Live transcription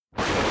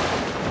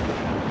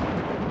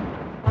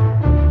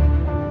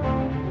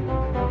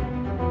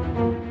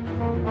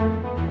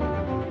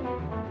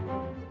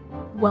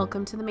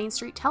Welcome to the Main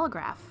Street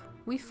Telegraph.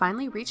 We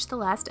finally reached the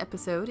last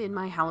episode in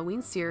my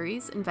Halloween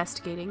series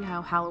investigating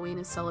how Halloween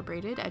is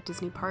celebrated at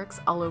Disney parks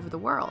all over the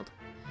world.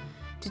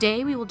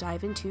 Today we will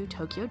dive into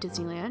Tokyo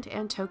Disneyland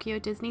and Tokyo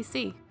Disney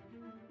Sea.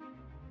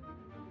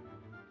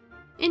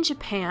 In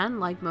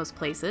Japan, like most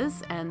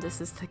places, and this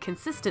is the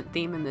consistent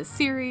theme in this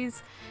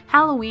series,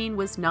 Halloween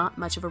was not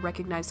much of a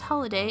recognized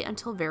holiday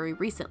until very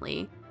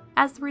recently,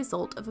 as the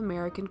result of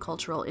American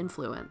cultural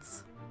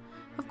influence.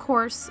 Of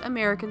course,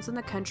 Americans in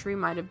the country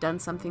might have done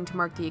something to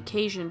mark the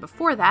occasion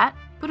before that,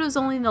 but it was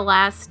only in the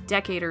last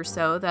decade or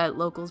so that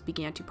locals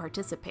began to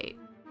participate.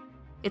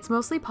 It's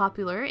mostly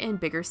popular in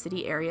bigger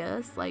city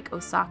areas like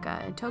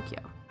Osaka and Tokyo.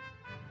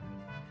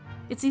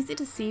 It's easy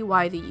to see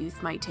why the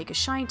youth might take a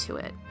shine to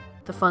it.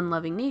 The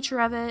fun-loving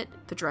nature of it,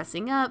 the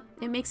dressing up,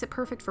 it makes it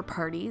perfect for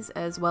parties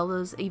as well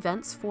as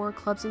events for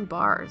clubs and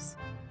bars.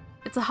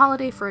 It's a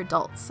holiday for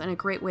adults and a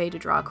great way to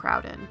draw a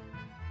crowd in.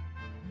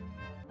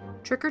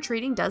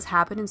 Trick-or-treating does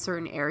happen in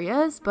certain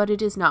areas, but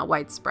it is not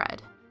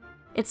widespread.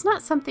 It's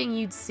not something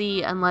you'd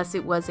see unless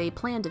it was a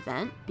planned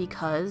event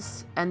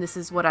because, and this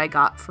is what I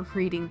got from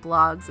reading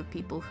blogs of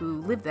people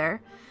who live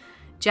there,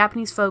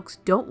 Japanese folks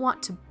don't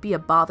want to be a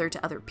bother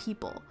to other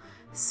people,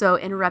 so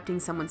interrupting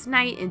someone's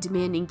night and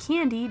demanding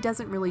candy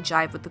doesn't really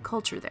jive with the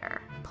culture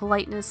there.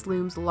 Politeness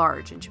looms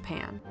large in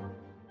Japan.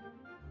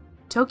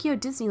 Tokyo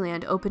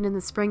Disneyland opened in the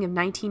spring of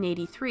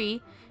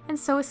 1983, and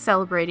so is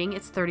celebrating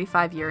its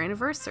 35-year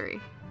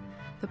anniversary.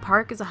 The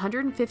park is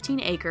 115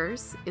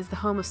 acres, is the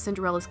home of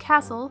Cinderella's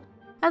castle,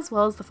 as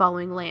well as the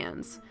following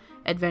lands: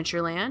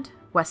 Adventureland,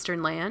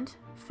 Westernland,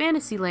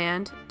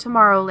 Fantasyland,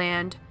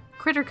 Tomorrowland,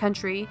 Critter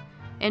Country,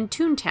 and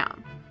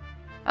Toontown.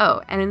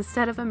 Oh, and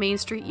instead of a Main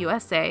Street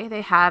USA, they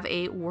have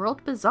a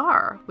World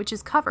Bazaar, which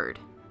is covered.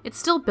 It's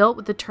still built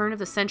with the turn of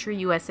the century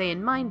USA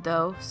in mind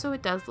though, so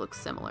it does look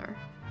similar.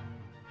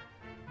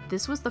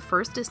 This was the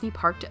first Disney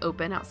park to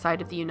open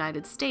outside of the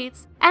United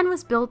States and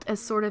was built as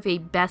sort of a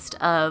best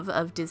of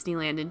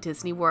Disneyland and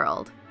Disney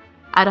World.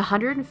 At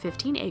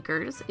 115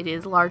 acres, it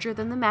is larger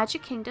than the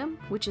Magic Kingdom,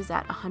 which is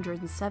at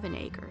 107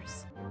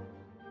 acres.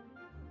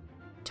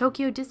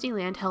 Tokyo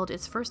Disneyland held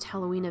its first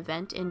Halloween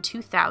event in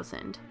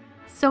 2000,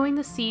 sowing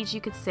the seeds,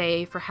 you could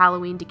say, for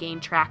Halloween to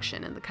gain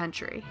traction in the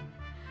country.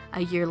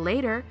 A year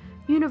later,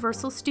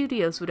 Universal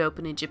Studios would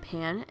open in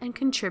Japan and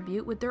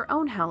contribute with their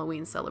own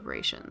Halloween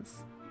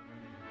celebrations.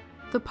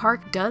 The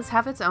park does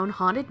have its own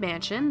haunted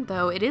mansion,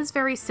 though it is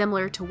very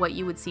similar to what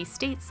you would see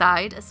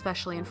stateside,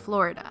 especially in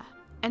Florida.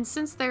 And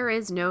since there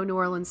is no New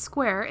Orleans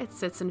Square, it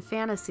sits in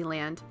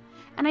Fantasyland,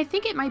 and I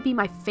think it might be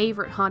my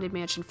favorite haunted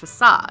mansion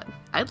facade.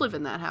 I'd live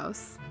in that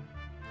house.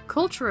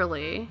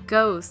 Culturally,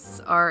 ghosts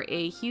are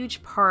a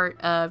huge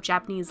part of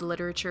Japanese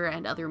literature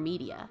and other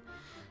media.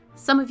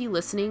 Some of you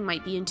listening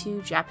might be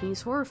into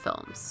Japanese horror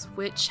films,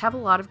 which have a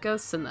lot of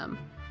ghosts in them.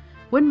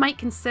 One might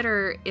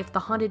consider if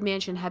the Haunted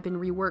Mansion had been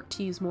reworked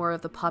to use more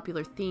of the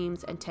popular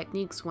themes and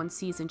techniques one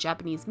sees in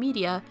Japanese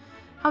media,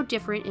 how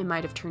different it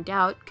might have turned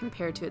out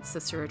compared to its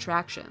sister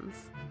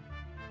attractions.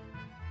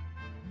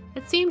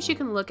 It seems you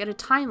can look at a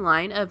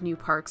timeline of new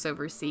parks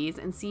overseas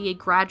and see a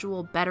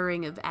gradual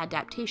bettering of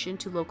adaptation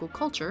to local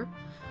culture,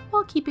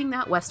 while keeping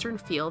that Western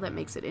feel that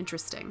makes it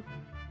interesting.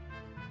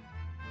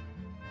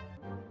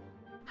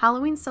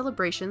 Halloween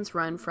celebrations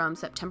run from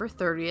September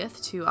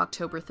 30th to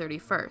October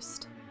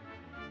 31st.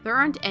 There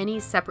aren't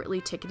any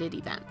separately ticketed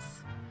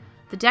events.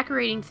 The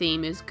decorating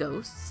theme is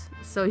ghosts,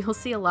 so you'll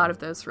see a lot of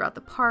those throughout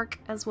the park,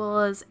 as well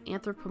as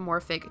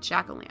anthropomorphic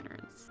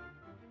jack-o'-lanterns.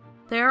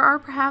 There are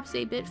perhaps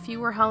a bit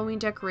fewer Halloween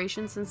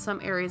decorations in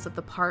some areas of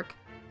the park,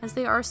 as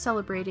they are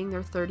celebrating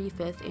their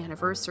 35th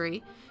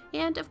anniversary,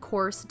 and of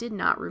course did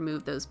not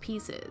remove those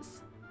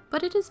pieces.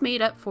 But it is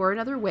made up for in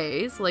other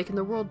ways, like in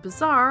the World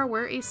Bazaar,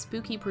 where a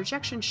spooky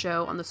projection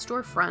show on the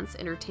storefronts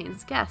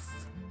entertains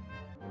guests.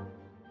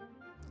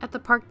 At the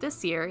park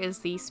this year is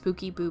the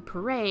Spooky Boo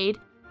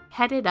Parade,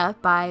 headed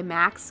up by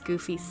Max,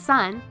 Goofy's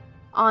son,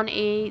 on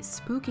a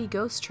spooky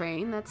ghost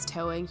train that's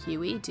towing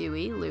Huey,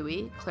 Dewey,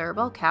 Louie,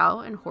 Clarabelle Cow,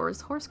 and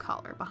Horace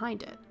Horsecollar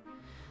behind it.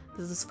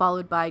 This is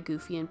followed by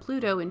Goofy and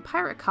Pluto in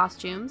pirate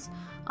costumes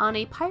on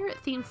a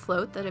pirate-themed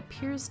float that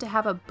appears to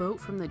have a boat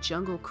from the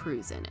Jungle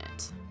Cruise in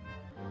it.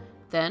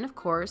 Then, of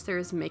course, there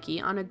is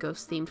Mickey on a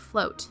ghost-themed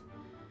float.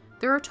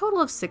 There are a total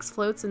of 6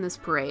 floats in this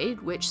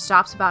parade, which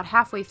stops about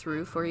halfway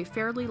through for a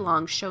fairly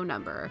long show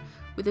number,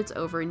 with its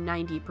over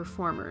 90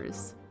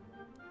 performers.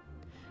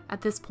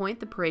 At this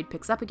point, the parade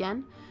picks up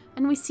again,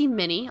 and we see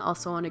Minnie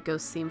also on a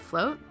ghost-themed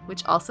float,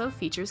 which also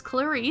features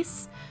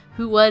Clarice,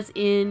 who was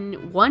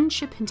in one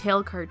Chip and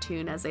Dale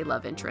cartoon as a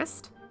love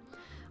interest.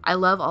 I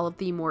love all of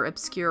the more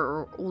obscure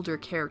or older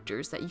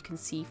characters that you can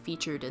see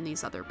featured in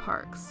these other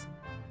parks.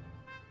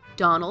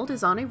 Donald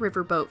is on a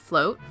riverboat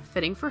float,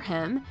 fitting for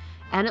him,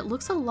 and it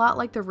looks a lot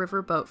like the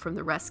riverboat from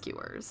The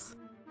Rescuers.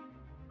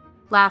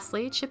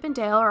 Lastly, Chip and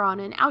Dale are on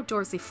an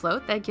outdoorsy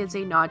float that gives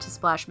a nod to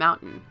Splash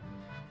Mountain.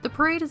 The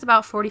parade is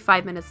about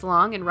 45 minutes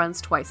long and runs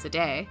twice a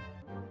day.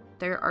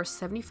 There are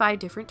 75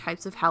 different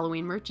types of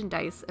Halloween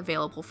merchandise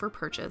available for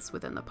purchase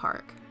within the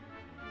park.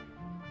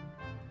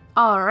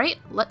 Alright,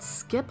 let's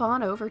skip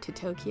on over to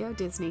Tokyo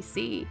Disney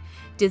Sea,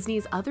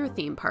 Disney's other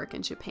theme park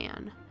in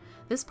Japan.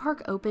 This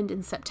park opened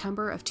in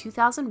September of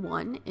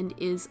 2001 and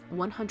is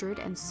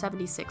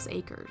 176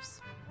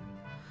 acres.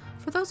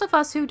 For those of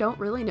us who don't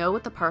really know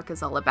what the park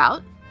is all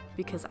about,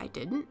 because I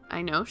didn't,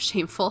 I know,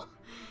 shameful,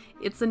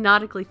 it's a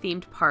nautically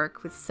themed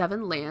park with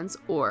 7 lands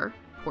or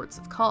ports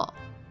of call.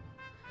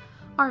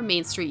 Our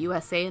Main Street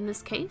USA in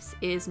this case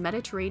is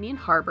Mediterranean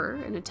Harbor,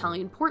 an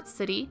Italian port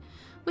city,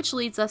 which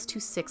leads us to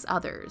 6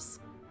 others.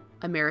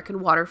 American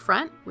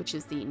Waterfront, which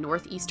is the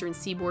northeastern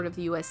seaboard of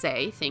the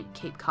USA, think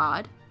Cape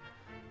Cod.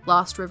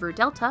 Lost River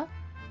Delta,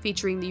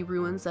 featuring the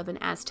ruins of an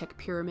Aztec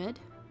pyramid.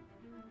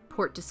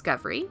 Port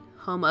Discovery,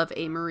 home of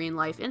a Marine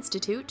Life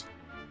Institute.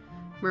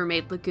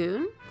 Mermaid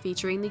Lagoon,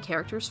 featuring the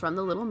characters from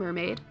The Little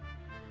Mermaid.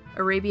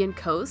 Arabian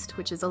Coast,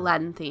 which is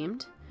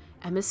Aladdin-themed.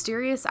 And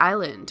Mysterious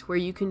Island, where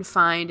you can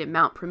find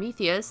Mount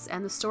Prometheus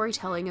and the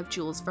storytelling of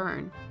Jules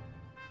Verne.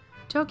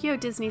 Tokyo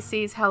Disney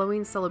Sea's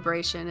Halloween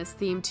celebration is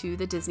themed to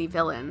the Disney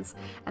villains,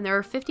 and there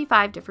are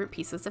 55 different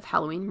pieces of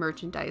Halloween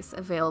merchandise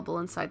available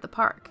inside the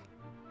park.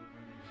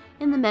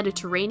 In the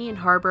Mediterranean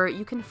Harbor,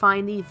 you can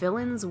find the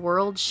Villains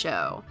World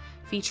Show,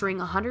 featuring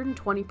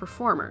 120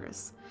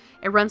 performers.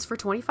 It runs for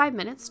 25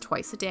 minutes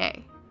twice a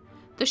day.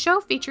 The show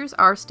features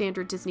our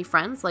standard Disney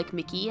friends like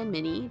Mickey and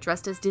Minnie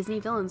dressed as Disney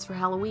villains for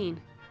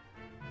Halloween.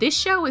 This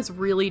show is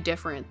really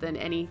different than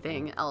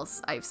anything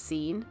else I've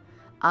seen.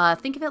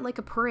 Think of it like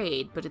a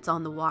parade, but it's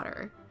on the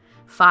water.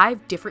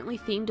 5 differently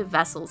themed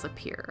vessels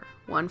appear.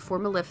 One for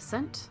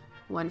Maleficent,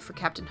 one for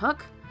Captain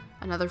Hook,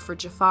 another for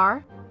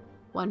Jafar,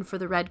 one for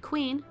the Red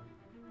Queen,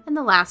 and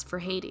the last for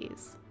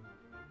Hades.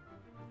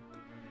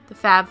 The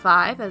Fab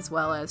Five, as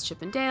well as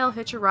Chip and Dale,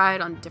 hitch a ride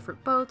on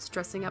different boats,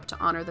 dressing up to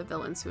honor the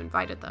villains who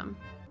invited them.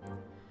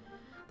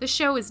 The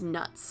show is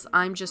nuts.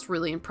 I'm just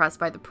really impressed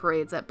by the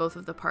parades at both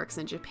of the parks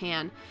in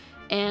Japan,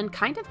 and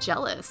kind of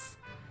jealous.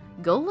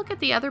 Go look at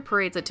the other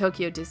parades at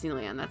Tokyo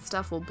Disneyland. That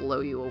stuff will blow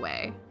you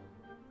away.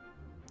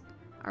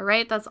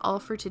 Alright, that's all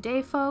for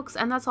today, folks,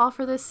 and that's all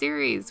for this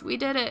series. We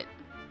did it!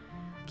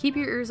 Keep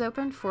your ears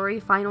open for a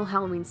final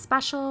Halloween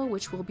special,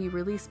 which will be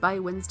released by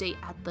Wednesday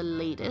at the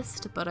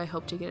latest, but I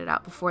hope to get it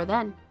out before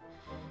then.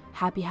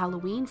 Happy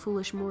Halloween,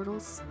 foolish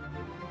mortals.